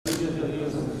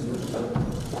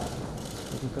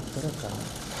Оросын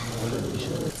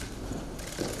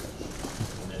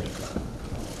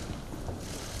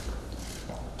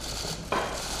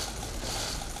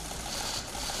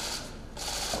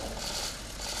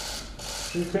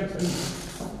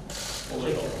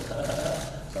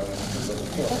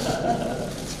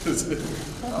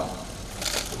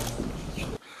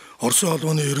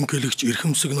холбооны ерөнхийлөгч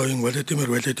эрхэмсэг ноён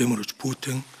Владимир Владимирович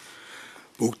Путин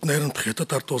бүгд найрамдах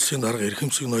Хятад ард улсын дарга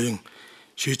эрхэмсэг ноён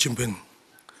Ши Жинпин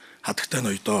хатагтай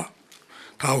ноёдоо.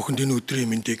 Та бүхэнд энэ өдрийн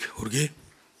мэндийг хүргэе.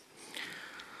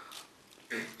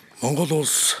 Монгол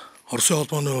улс, Оросын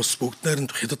холбооны улс бүгд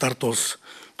найрамдах Хятад ард улс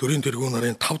төрийн тэргүүн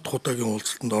нарын 5 дахь удаагийн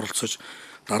уулзалтанд оролцож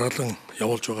даргалан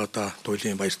явуулж байгаадаа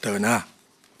туйлын баяртай байна.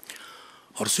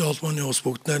 Оросын холбооны улс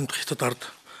бүгд найрамдах Хятад ард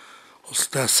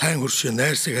улстай сайн хөршийн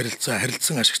найрсаг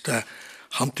харилцан ашигтай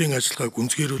хамтын ажиллагааг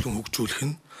гүнзгийрүүлэн хөгжүүлэх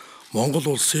нь Монгол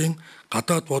улсын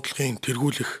гадаад бодлогын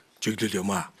тэргүүлэх чиглэл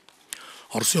юм а.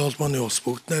 Оросын холбооны улс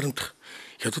бүгд найрамдах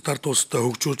Хятад ард улстай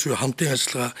хөгжүүлж буй хамтын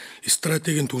ажиллагаа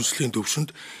стратегийн түнслийн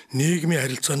төвшөнд нийгмийн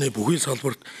харилцааны бүхий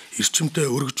салбарт эрчимтэй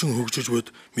өргөжин хөгжиж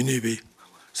буйд миний бие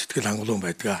сэтгэл хангалуун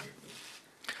байдаг.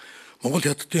 Монгол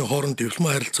Хятадын хооронд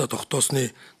дипломат харилцаа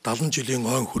тогтоосны 70 жилийн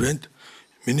ойн хүрээнд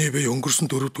миний бие өнгөрсөн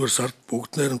 4-р сард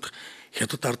бүгд найрамдах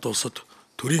Хятад ард улсад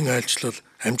төрийн айлчлал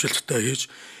амжилттай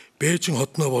хийж Бээжин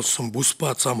хотноо болсон бүс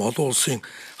ба зам олон улсын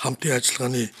хамтын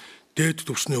ажиллагааны дээд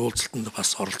түвшний уулзалтанд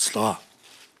бас оролцлоо.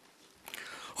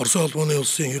 Оросын холбооны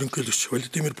улсын ерөнхийлөгч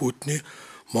Владимир Путиний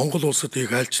Монгол улсад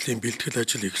их айлчлалын бэлтгэл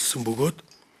ажил эхэлсэн бөгөөд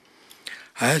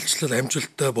айлчлал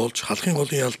амжилттай болж халахын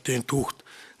голын ялтын түүхт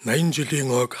 80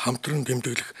 жилийн ойг хамтран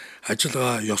тэмдэглэх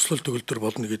ажиллагаа ёслол төгөлдөр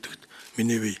болно гэдэгт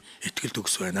миний бие итгэл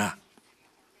төгс байна.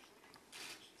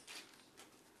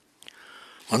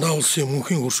 Манай улсын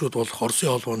мөнхийн хөршүүд болох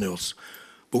Оросын холбооны улс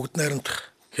бүгд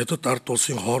найрамдах Хятад ард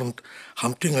улсын хооронд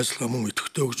хамтын ажиллагаа мөн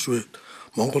идэвхтэй хөгжиж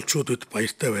монголчуудад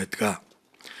баяртай байдаг.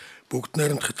 Бүгд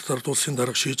найрамдах Хятад ард улсын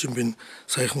дарга Ши Жинпин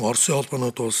саяхан Оросын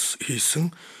холбооны улс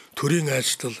хийсэн төрийн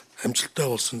айлчлал амжилттай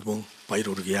болсонд мөн баяр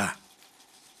хүргье.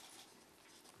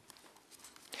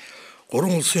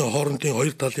 Гурван улсын хоорондын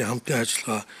хоёр талын хамтын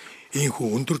ажиллагаа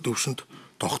ийхүү өндөр түвшинд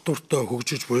тогтвортой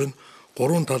хөгжиж буй нь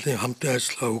гурван талын хамтын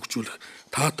ажиллагаа хөгжүүлэх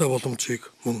таатай боломжийг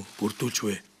мөн бүрдүүлж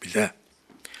билээ.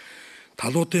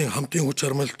 Талуудын хамтын хүч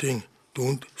хармалтын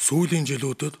дүнд сүүлийн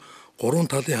жилүүдэд гурван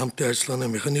талын хамтын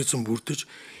ажиллагааны механизм бүрдэж,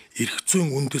 эрх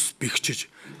зүйн үндэс бэхжиж,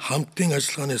 хамтын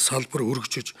ажиллагааны салбар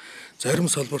өргөжөж, зарим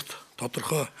салбарт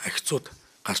тодорхой ахицууд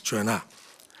гарч байна.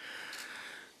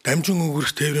 Дамжин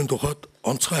өнгөрөх тээврийн тухайд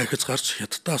онцгой ахиц гарч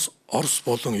Хятадаас Орос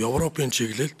болон Европын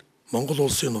чиглэлд Монгол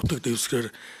улсын нутаг дэвсгэрээр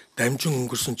дамжин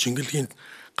өнгөрсөн чингэлгийн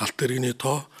галт тэрэгний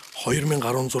тоо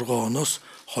 2016 оноос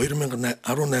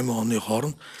 2018 оны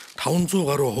хооронд 500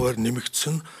 гаруй хувиар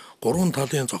нэмэгдсэн гурван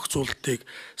талын зохицуулалтыг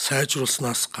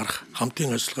сайжруулснаас гарах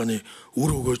хамтын ажиллагааны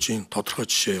үр өгөөжийн тодорхой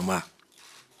жишээ юм а.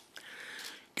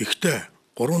 Гэхдээ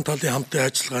гурван талын хамтын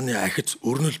ажиллагааны ахиц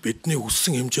өрнөл бидний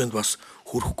хүссэн хэмжээнд бас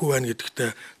хүрэхгүй байна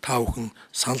гэдэгтээ та бүхэн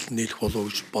санал нийлэх болов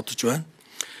гэж бодож байна.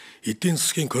 Эдийн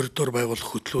засгийн коридор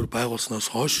байгуулах хөтлөөр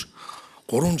байгуулснаас хойш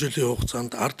 3 жилийн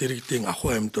хугацаанд ард иргэдийн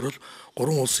ахуй амьдрал,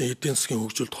 гурван улсын эдийн засгийн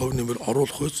хөгжилд хувь нэмэр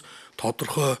оруулах үс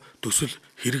тодорхой төсөл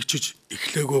хэрэгжиж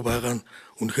эхлээгүй байгаа нь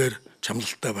үнэхээр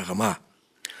чамлалтай байгаамаа.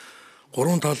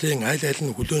 Гурван талын аль аль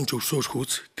нь хүлээн зөвшөөрөх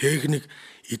үс техник,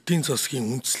 эдийн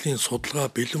засгийн үндэслийн судалгаа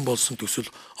бэлэн болсон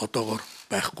төсөл одоогоор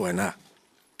байхгүй байна.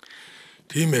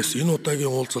 Тиймээс энэ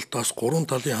удаагийн уулзалтаас гурван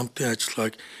талын хамтын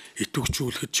ажиллагааг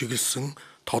идэвхжүүлэхэд чиглэсэн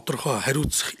тодорхой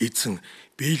хариуцах эзэн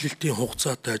биелэлтийн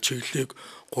хугацаатай чиглэлийг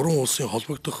гурван улсын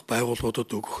холбогдох байгууллагуудад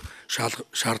өгөх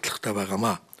шаардлагатай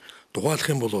байгаамаа. Тухайлах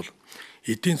юм бол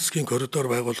эдийн засгийн коридор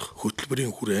байгуулах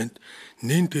хөтөлбөрийн хүрээнд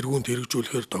нэн тэргүүнд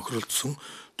хэрэгжүүлэхээр тохиролцсон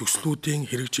төслүүдийн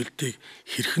хэрэгжилтийг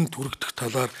хэрхэн түргэх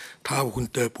талаар та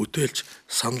бүхэнтэй бүтээлч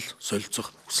санал солилцох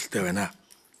хүсэлтэй байна.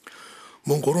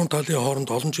 Мөн гурван талын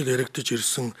хооронд олон жил яригдж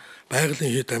ирсэн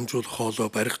байгалийн хэд амжуулах хоолой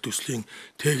барих төслийн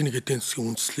техник эдийн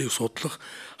засгийн үндэслэлийг судлах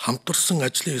хамтарсан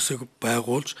ажлын хэсэг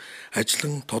байгуулж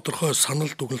ажлан тодорхой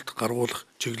санал дүгнэлт гаргуулах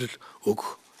чиглэл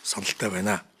өгөх саналтай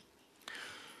байна.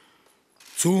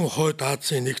 Зүүн хойд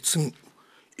Азийн нэгдсэн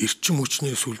эрчим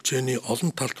хүчний сүлжээний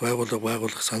олон талт байгууллага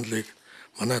байгуулах саналыг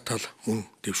манай тал мөн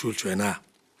дэвшүүлж байна.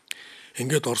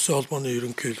 Ингээд Оросын холбооны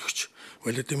ерөнхийлөгч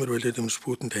Владимир Владимирович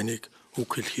Путин таныг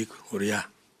үг хэлхийг хүрье.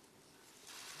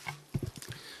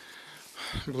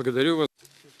 Благодарю вас.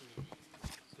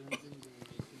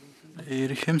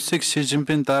 Эрхэмсэг Ши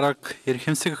Жинпин дарга,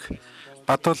 эрхэмсэг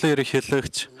Батуулын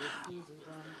ерөнхийлөгч,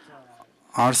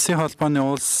 Оросын холбооны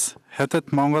улс,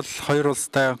 Хятад Монгол хоёр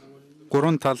улстай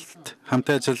гурван талд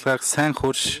хамтын ажиллагааг сайн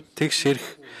хурш, тэгш эрх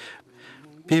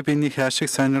бие биенийхээ ашиг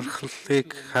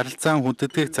сонирхлыг харилцаан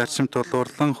хүндэтгэх зарчимд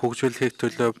тулгуурлан хөгжүүлэхийг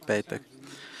төлөө байдаг.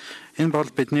 Энэ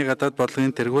бол бидний гадаад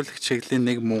бодлогын тэргүүлэх чиглэлийн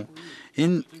нэг мөн.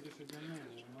 Энэ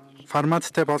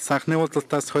форматтай болсон анхны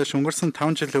уулзалтаас хойш өнгөрсөн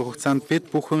 5 жилийн хугацаанд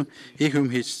бид бүхэн их юм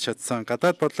хийж чадсан.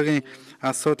 Гадаад бодлогын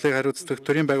асуудлыг хариуцдаг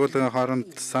төрийн байгууллагын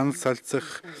хооронд санал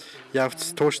солилцох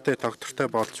явц тууштай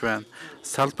тогтвортой болж байна.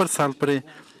 Салбарын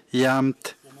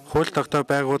яамд хууль тогтоох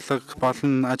байгууллага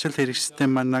болон ажил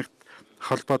хэрэгчтэй манайд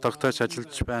холбоо тогтоож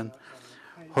ажиллаж байна.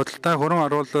 Худалдаа хөрөн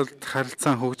оруулалт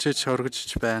харилцаа хөгжиж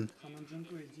өргөжж байна.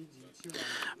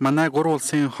 Манай гурван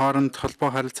улсын хооронд холбоо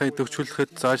харилцааг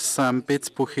дэвшүүлэхэд зорьсон биз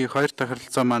бүхий хоёр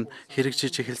тохиролцоо маань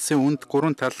хэрэгжиж эхэлсэн үнд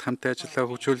гурван тал хамтын ажиллагаа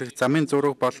хөгжүүлэх замын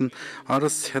зураг болон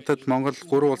Орос, Хятад, Монгол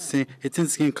гурван улсын эзэн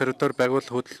засгийн коридор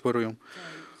байгуулах хөтөлбөр юм.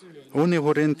 Үүний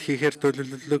хүрээнд хийхээр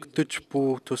төлөвлөгдөж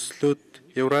буй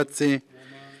төслүүд Евразийн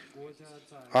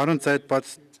орон зайд бод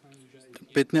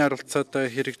бидний оролцоод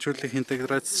хэрэгжүүлэх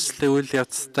интеграцчлалын үйл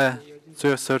явцтай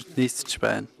зүй ёсоор нийцж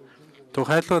байна.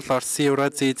 Тухайлбал Оросын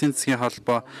Евразийн эзэн засгийн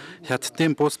холбоо,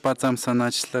 Хятадын бус базам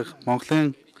санаачлах,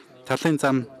 Монголын талын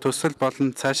зам төсөл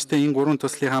болон цаашдын энэ гурван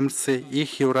төслийн хамарсан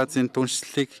их Евразийн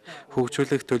түншлэлийг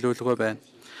хөгжүүлэх төлөвлөгөө байна.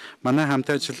 Манай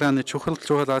хамтын ажиллагааны чухал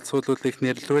асуудлуудыг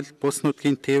нэрлэвэл бус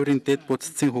нутгийн тээврийн дэд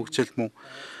бүтцийн хөгжил мөн.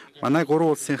 Манай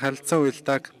гурван улсын харилцаа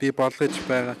уялдааг бий болгож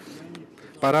байгаа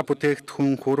бараа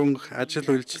бүтээгдэхүүн хөрөнгө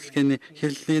ажил үйлчилгээний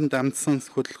хэллэлийн дамжсан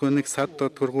хөдөлгөөнийг сад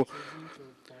додгоргүй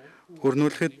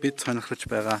өрнүүлэхэд бид сонирхож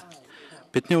байгаа.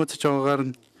 Бидний үзэж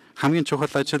байгаагаар нь хамгийн чухал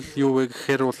ажил юу вэ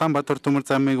гэхээр Улаанбаатар төмөр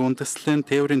замыг үндэслэн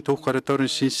тээврийн түүх коридорын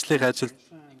шинжлэх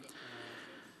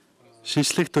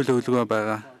төлөвлөгөө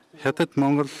байгаа. Хятад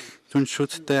Монгол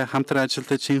түншүүдтэй хамтран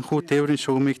ажиллаж энэхүү тээврийн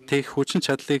шугамыг тээх хүчин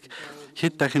чадлыг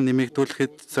хэд дахин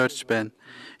нэмэгдүүлэхэд зорж байна.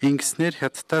 Ингэснээр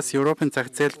Хятадаас Европын зах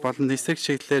зээл болон нисэх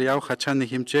чиглэлээр явах ачааны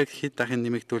хэмжээг хэд дахин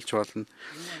нэмэгдүүлж болно.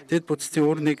 Дэд бүтцийн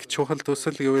өөр нэг чухал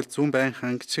төсөл гэвэл зүүн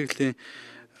байнхан чиглэлийн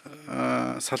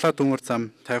салаа төмөр зам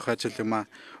тавих ажил юм а.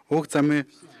 Уг замын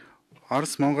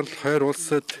Орос Монгол хоёр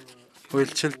улсад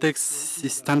үйлчилдэг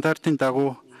стандартын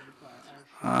дагуу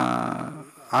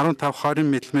 15-20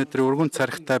 мм өргөн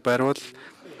цархтай бариул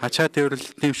ачаа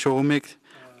тээвэрлэлтийн шугамыг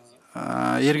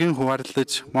эргэн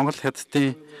хуваарлаж Монгол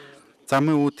Хятадын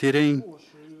замын үе тэрийн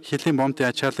хэлийн бомтын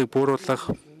ачааллыг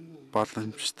бууруулах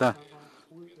боломжтой.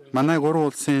 Манай гурван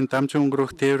улсын дамжин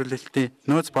өнгөрөх тээвэрлэлтийн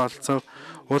нөөц бололцоо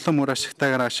улам мөр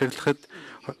ашигтайгаар ашиглахад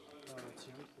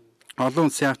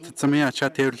олон улсын авто замын ачаа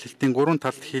тээвэрлэлтийн гурван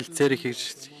талд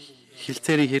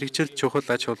хилцээрийн хэрэгжилт чухал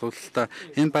ач холбогдолтой.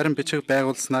 Энэ барин бичиг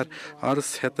байгуулснаар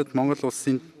Орос, Хятад, Монгол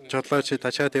улсын жолоочид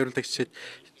ачаа тээвэрлэгчид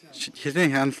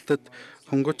хэлийн хяналтад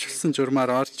хөнгөлөлсөн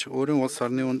журмаар орж өөрийн улс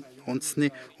орны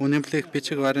үндэсний үнэмлэх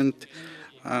бичиг баримт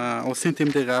улсын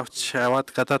тэмдэг аваад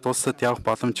гадаад улсад явах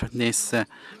боломж нээсэн.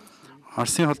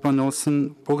 Оросын холбооны улс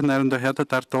нь бүгд найрамдаа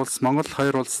Хятад ард улс, Монгол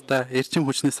хоёр улстай эрчим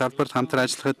хүчний салбарт хамтран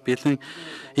ажиллахад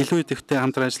илүү идэвхтэй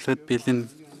хамтран ажиллахад бэлэн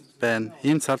байна.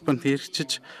 Энэ салбарт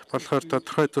хэрэгжиж болохоор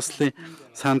тодорхой төслийн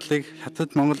саналыг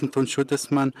Хятад Монгол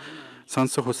түншүүдээс маань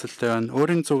сонсох хүсэлтэй байна.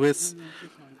 Өөрийн зүгээс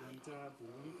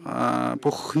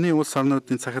бүхний улс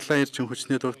орнуудын цахилгаан эрчим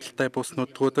хүчний дурталтай бус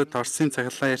нутгуудад Оросын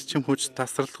цахилгаан эрчим хүч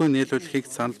тасралтгүй нийлүүлэхийг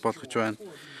санал болгож байна.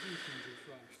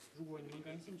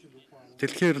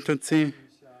 Дэлхийн ертөнцийн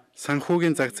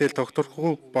санхүүгийн зах зээл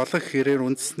тогтворгүй болох хэрээр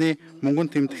үндэсний мөнгөн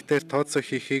тэмдэгтээр тооцоо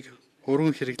хийхийг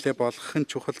өргөн хэрэглээ болгох нь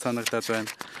чухал санагдаад байна.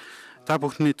 Та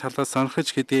бүхний талаас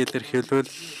сонирхож гэдгийг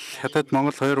илэрхийлвэл Хятад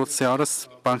Монгол хоёр улсын Орос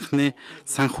банкны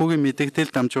санхүүгийн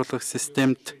мэдээлэл дамжуулах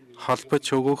системд холбож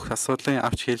өгөх асуудлын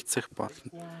авч хэлцэх болно.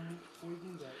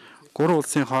 Гурван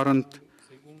улсын хооронд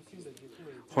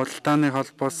худалдааны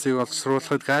холбоосыг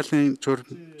олзруулахад гаалын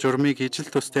журмыг ижил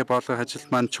төстэй болгох ажил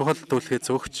маань чухал түлхэж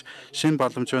өгч шинэ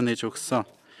боломжоо нээж өгсөн.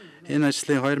 Энэ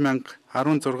ажлын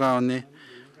 2016 оны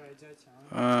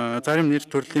зарим нэр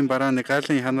төрлийн барааны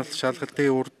гаалын хяналт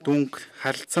шалгалтын үр дүнг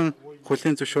харилцан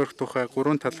хүлээн зөвшөөрөх тухай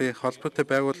гурван талын холбоотой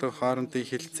байгууллага хоорондын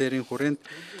хэлэлцээрийн хүрээнд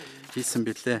хийсэн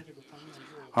билээ.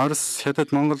 Орос,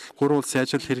 Хятад, Монгол гурван улсын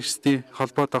ажил хэрэгсдийн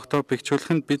холбоо тогтоох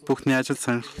бэхжүүлэх нь бид бүхний ажил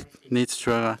сонирхолд нийцж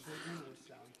байгаа.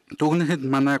 Дүгнэхэд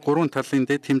манай гурван талын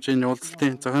дэд хэмжээний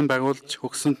уулзалтын зохион байгуулж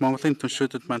өгсөнд Монголын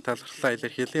түншүүдэд маань талархлаа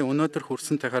илэрхийлье. Өнөөдөр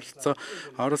хүрсэн тохиролцоо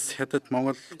Орос, Хятад,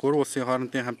 Монгол гурван улсын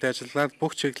хоорондын хамтын ажиллагааг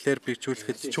бүх чиглэлээр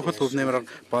бэхжүүлэхэд чухал өвнөөр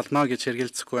болно гэж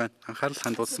хэрэгэлцэхгүй байна. Анхаарал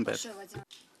хандуулсан байна.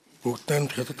 Бүгд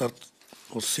найрамд Хятад ард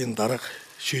улсын дарга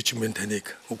шийдэмэн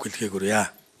таныг үг хэлхийг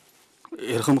хүргье.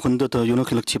 Эрхэм хүндэт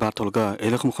ерөнхийлөгч Баатулга,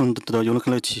 эрхэм хүндэт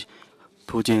ерөнхийлөгч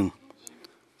Пүүжин,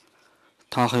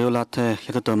 Та хоёулаатай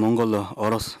хятад Монгол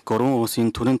Орос гурван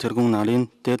улсын төрийн тэргүүн нарын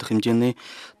дээд хэмжээний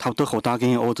 5 дахь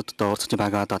удаагийн уулзалтад оролцож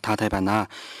байгаад таатай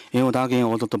байна. Энэ удаагийн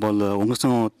уулзалт бол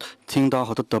өнгөрсөн Цэнгдаа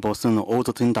хотод болсон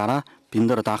уулзалтын дараа бид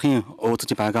нар дахин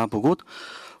уулзаж байгаа бөгөөд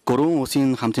гурван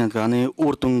улсын хамтын ажиллагааны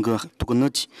үр дүн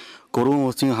дүгнэж гурван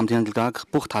улсын хамтын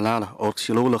ажиллагааг бүх талаар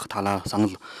урагшлуулах талаар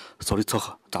санал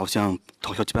солилцох завшаан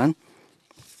тоглож байна.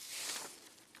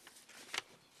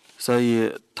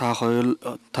 Сая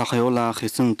та хоёулаа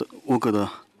хийсэн үг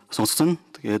сонссон.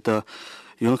 Тэгээд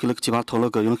ерөнхийлөгч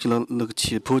Баатолог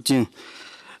ерөнхийлөгч Пүүжин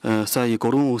сая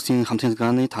гурван улсын хамтын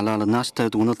ажиллагааны талаар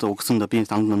нааштай дүгнэлт өгсөнд би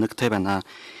санал нэгтэй байна.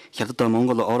 Хятад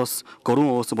Монгол Орос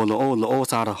гурван улс бол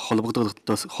уусаар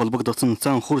холбогдсон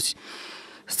сан хурш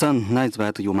сан найз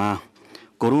байдаг юм аа.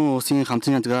 Гурван улсын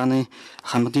хамтын ажиллагааны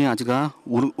ажиллагаа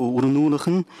өрнүүлэх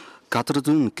нь газар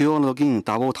зүйн геологийн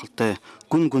давуу талтай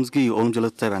гүн гүнзгий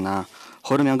уламжлалтай байна.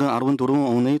 2014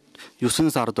 оны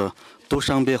 9 сард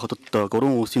Душанбе хотод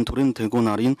гурван улсын төрийн тэргүүн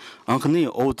нарын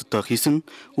анхны уулзалт хийсэн.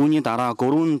 Үүний дараа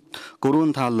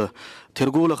гурван тал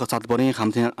тэргүүлэх салбарын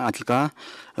хамтын ажиллагаа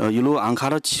илүү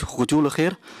анхаарч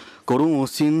хөгжүүлэхээр гурван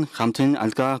улсын хамтын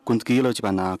ажиллагаа гүнзгийлж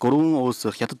байна. Гурван улс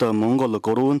Хятад Монгол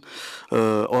гурван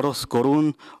Орос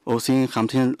гурван улсын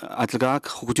хамтын ажиллагааг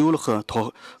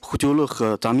хөгжүүлэх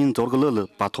замын зурглал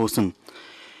батуулсан.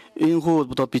 Энэ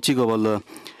хуудад бичиг бол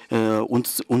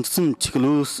үндсэн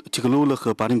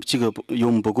чиглүүлэх баримт бичиг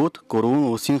юм бөгөөд гурван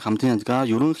улсын хамтын ажиллагаа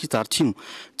ерөнхий зарчим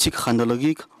чиг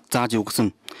хандлагыг зааж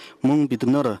өгсөн. Мөн бид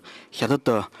нар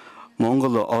Хятад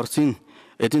Монгол Оросын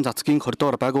эдийн засгийн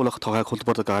коридор байгуулах тухай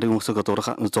холбоотой гарын үсэг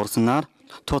зурсанаар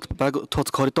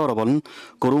тус коридор болон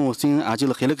гурван улсын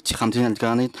ажил хэлэгч хамтын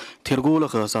ажиллагааны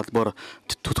тэргүүлэх салбар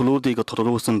төлөвлөлтийг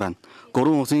тодорхойлсон байна.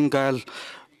 Гурван улсын гайл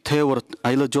Тэвэр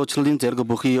аялал жуулчлалын зэрэг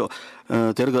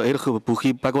эрх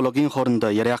бүхий байгуулагын хооронд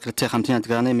яриах хэрэгтэй хамтын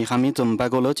ажиллагааны механизм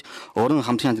байгуулж орон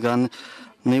хамтын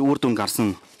ажиллагааны үр дүн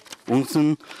гарсан.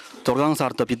 Өнгөрсөн 6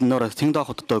 сард бид нөр Цэнгдаа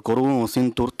хотод гурван улсын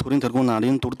төрийн тэргүүн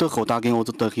нарын 4 дахь удаагийн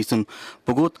уулзалт хийсэн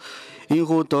бөгөөд энэ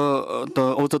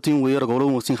уулзалтын үеэр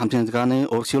гурван улсын хамтын ажиллагааны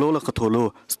урагшлуулах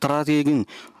төлөө стратегийн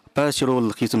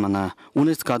байршуулах хийсэн байна.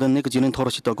 Үүнээс гадна нэг жилийн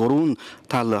турш гурван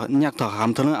тал нягт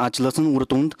хамтран ажилласан үр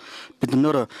дүнд бид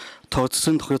нөр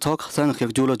тооцсон тохиолцоог сайн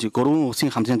хэрэгжүүлж гурван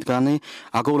улсын хамтын ажиллагааны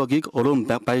агуулгыг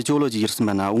өрөөнд баяжуулж ирсэн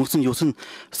байна. Өнгөрсөн 9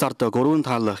 сард гурван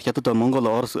тал Хятад Монгол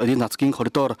Орос эдийн засгийн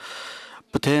коридор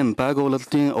бүтээн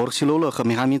байгуулалтын урагшлуулах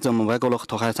механизм байгуулах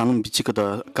тухай санал бичигд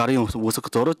гарын үсэг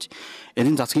зурж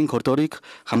эдийн засгийн коридорыг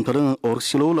хамтран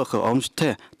урагшлуулах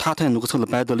өмчтэй таатай нөхцөл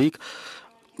байдлыг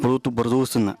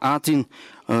продюсерн Азийн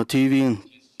ТВ-ийн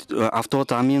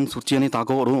автозамын сүлжээний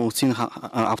дагуу уран улсын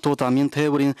автозамын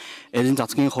тээврийн эдийн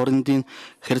засгийн хоорондын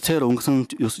хэрэгцээр өнгөрсөн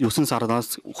 9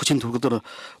 сараас хүчин төгөлдөр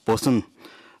болсон.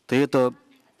 Тэгээд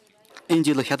энэ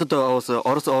жил Хятад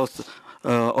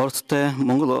Оростой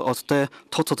Монгол Оростой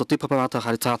тооцоод дипломат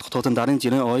харилцаа тогтоосон дараагийн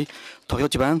жилийн ой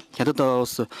тогтоож байна. Хятад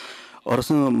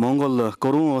Оросын Монгол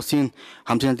гурван улсын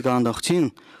хамтын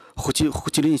ажиллагаанд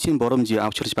хүчирийн шин боломж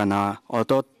авчирч байна.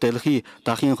 Одоо Дэлхий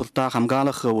дахин хулдаа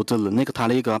хамгаалах үзэл нэг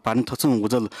талыг баримтсан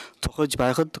үзэл цохиж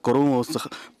байхад гурван улс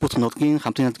бүс нутгийн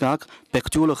хамтын ажиллагааг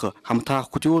бэхжүүлэх хамтаа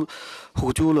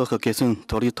хөгжүүлэх гэсэн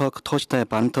төрөлтөг тоочтой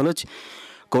баримтлаж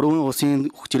гурван улсын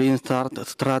хүчирийн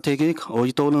стратегийг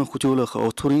уйдуулан хөгжүүлэх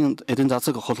төрийн эдийн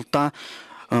засаг хулдаа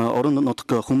орон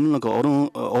нутаг хүмүүнлэг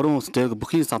орон улс дээр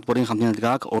бүхий салбарын хамтын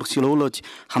ажиллагааг урагшлуулж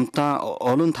хамтаа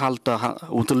олон талд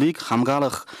үзлийг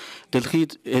хамгаалах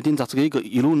дэлхийд эдийн засгийг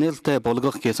илүү нээлттэй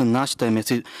болгох гэсэн нааштай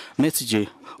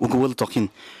мессеж өгвөл зохин.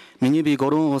 Миний би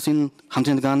гурван улсын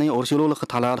хамтын ажиллагааны урагшлуулах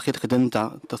талаар хэдэн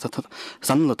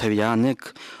санал тавья.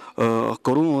 Нэг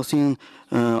гурван улсын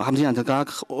хамтын ажиллагааг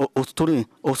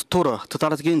устур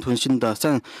татаратгийн түншинд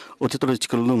сайн өдөрлөж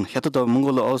чиглэн Хятад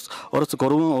Монгол Орос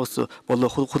гурван улс бол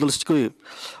худалчгүй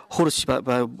хурш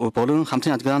болон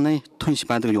хамтын ажиллагааны түнш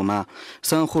байдаг юм аа.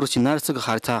 Сан хурш нарсаг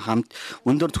харьцаа хамт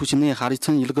өндөр түвшний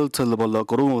харьцан илгэлцэл бол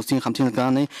гурван улсын хамтын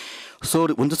ажиллагааны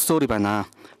үндэс суурь байна.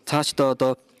 Цаашдаа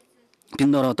одоо бид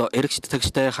нар одоо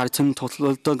эрэгчтэй харьцан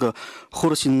тусалдаг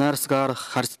хурш нарсгаар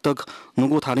харьцдаг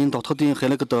нөгөө талын дотоодын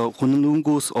хэлэгд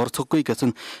хүнлэнгүүс орцоггүй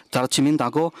гэсэн зарчмын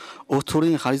дагуу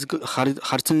өөрийн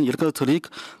харьцан илгэлцлийг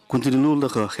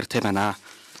гүнзгийлүүлэх хэрэгтэй байна.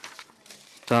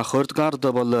 За хоёрдугаард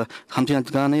бол хамтын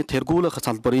ажиллагааны тэргүүлэх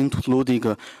салбарын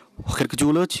төлөвлөлтийг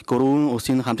хэрэгжүүлж гурван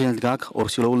улсын хамтын ажиллагааг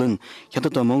урагшлуулна.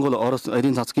 Хятад Монгол Орос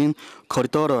эдийн засгийн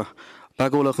коридор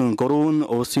байгууллагын гурван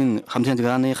улсын хамтын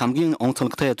ажиллагааны хамгийн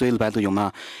онцлогтой зүйл байдаг юм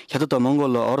аа. Хятад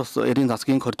Монгол Орос эдийн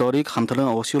засгийн коридорыг хамтран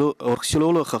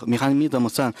урагшлуулах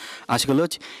механизмыг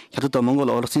ашиглаж Хятад Монгол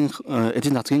Оросын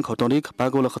эдийн засгийн коридорыг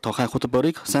байгуулах тухай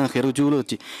хөтөлбөрийг сайн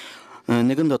хэрэгжүүлж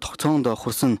нэгэнд тогтоон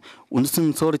хурсан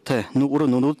үндсэн цортой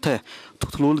нүгүр нүнүлтэй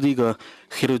тогтолуулыг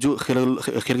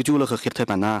хэрэгжүүлэх хэрэгтэй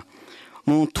байна.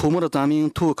 Мөн төмөр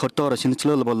замын төв коридор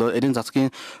шинжилэл бол эрийн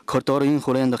засгийн коридорын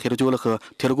хүрээнд хэрэгжүүлэх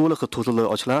тэргүүлэх төлөв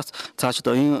учраас цаашид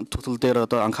энэ төлөв дээр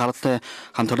анхааралтай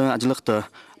хамтран ажиллах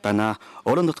байна.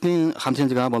 Орон нутгийн хамтран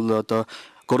ажиллагаа бол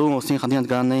гурван улсын хамтран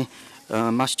ажиллагааны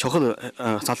маш чухал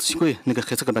салшгүй нэг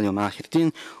хэсэг байна юм аа. Хэдийн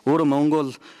өөр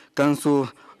Монгол, Гансу,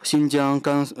 Шинжаан,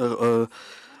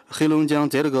 Хэллээ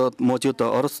зэрэг мужид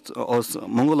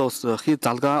Монгол улс хий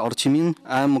залгаа орчмын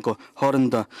аймаг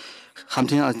хооронд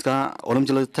хамтран ажиллагаа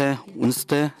уламжлалтай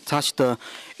үндэстэй цаашид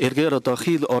эргээр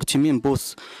хил орчмын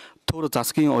бус төр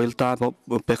засгийн уялдаа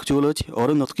бэхжүүлж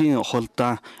орон нутгийн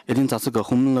холдоо эрийн засаг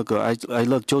хүмүүнлэг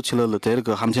аялал жуулчлал зэрэг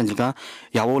хамтран ажиллагаа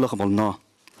явуулах болно.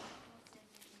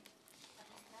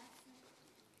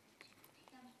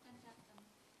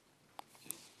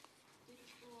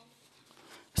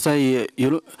 Сая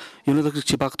юнэлэг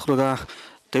чибагтурга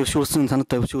дэвшүүлсэн санад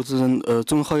дэвшүүлсэн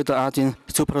зүүн хойд Азийн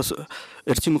суперс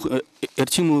эрчим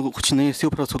хүчний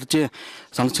суперс судалжээ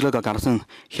саналчлаг гарсан.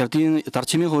 Хэрдийн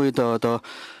зарчмын хувьд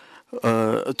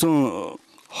зүүн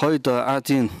хойд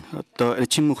Азийн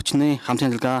эрчим хүчний хамтран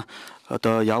ажиллагаа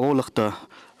явуулахад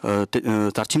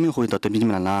зарчмын хувьд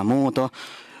бэлэн байна. Мөн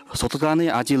судалгааны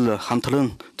ажил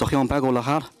хамтран зохион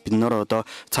байгуулахаар бид нэр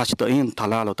цаашид энэ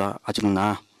талаар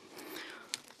ажиллана.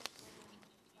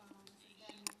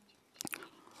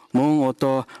 Мөн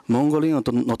Монголын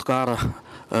нутгаар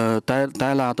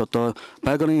дайлаад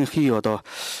байгарын хий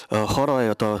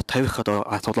хорой тавих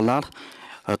асуудлаар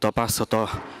бас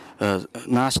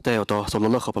нааштай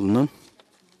суллах болно.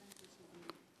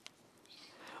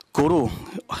 Гурван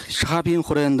шахабын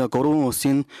хүрээнд гурван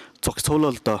улсын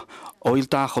зохицуулалт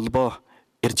уялдаа холбоо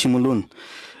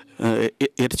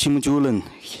эрчимжүүлэн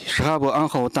шахаб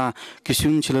анх удаа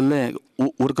гишүүнчлэлээ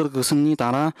үргэлжлүүлсэний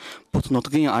дараа бут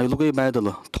нутгийн аюулгүй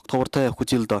байдал тогтвортой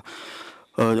хүжилд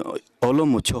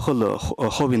олон чухал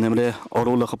ховь нэмрээ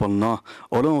оруулах болно.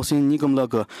 Олон улсын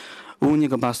нийгэмлэг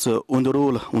үүнийг бас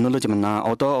үнэлж байна.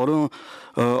 Одоо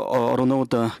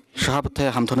орнууд шахабтай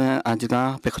хамтран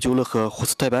ажиллагаа бэхжүүлэх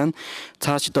хүстэй байна.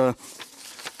 Цаашид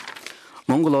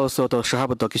Монгол улс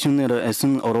шахабд гишүүнээр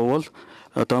эсэн оруул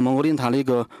Mongoлийн талыг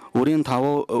өөрийн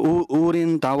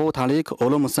давуу талыг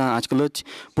уламсан ажиглаж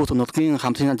бут нутгийн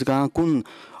хамтран ажиллагаа гүн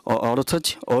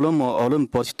оролцож олон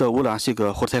бодит үйл ашиг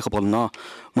хүртэх болно.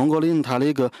 Монголын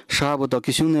талыг шахабд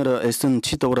гишүүнээр эсэн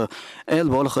чидвар эл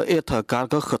болох эт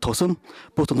гаргах тусам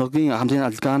бут нутгийн хамтран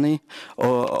ажиллагааны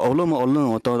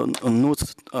олон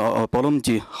нууц боломж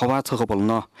хаваацах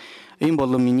болно. Энэ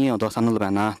бол миний санал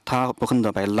байна. Та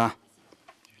бүхэнд баярлалаа.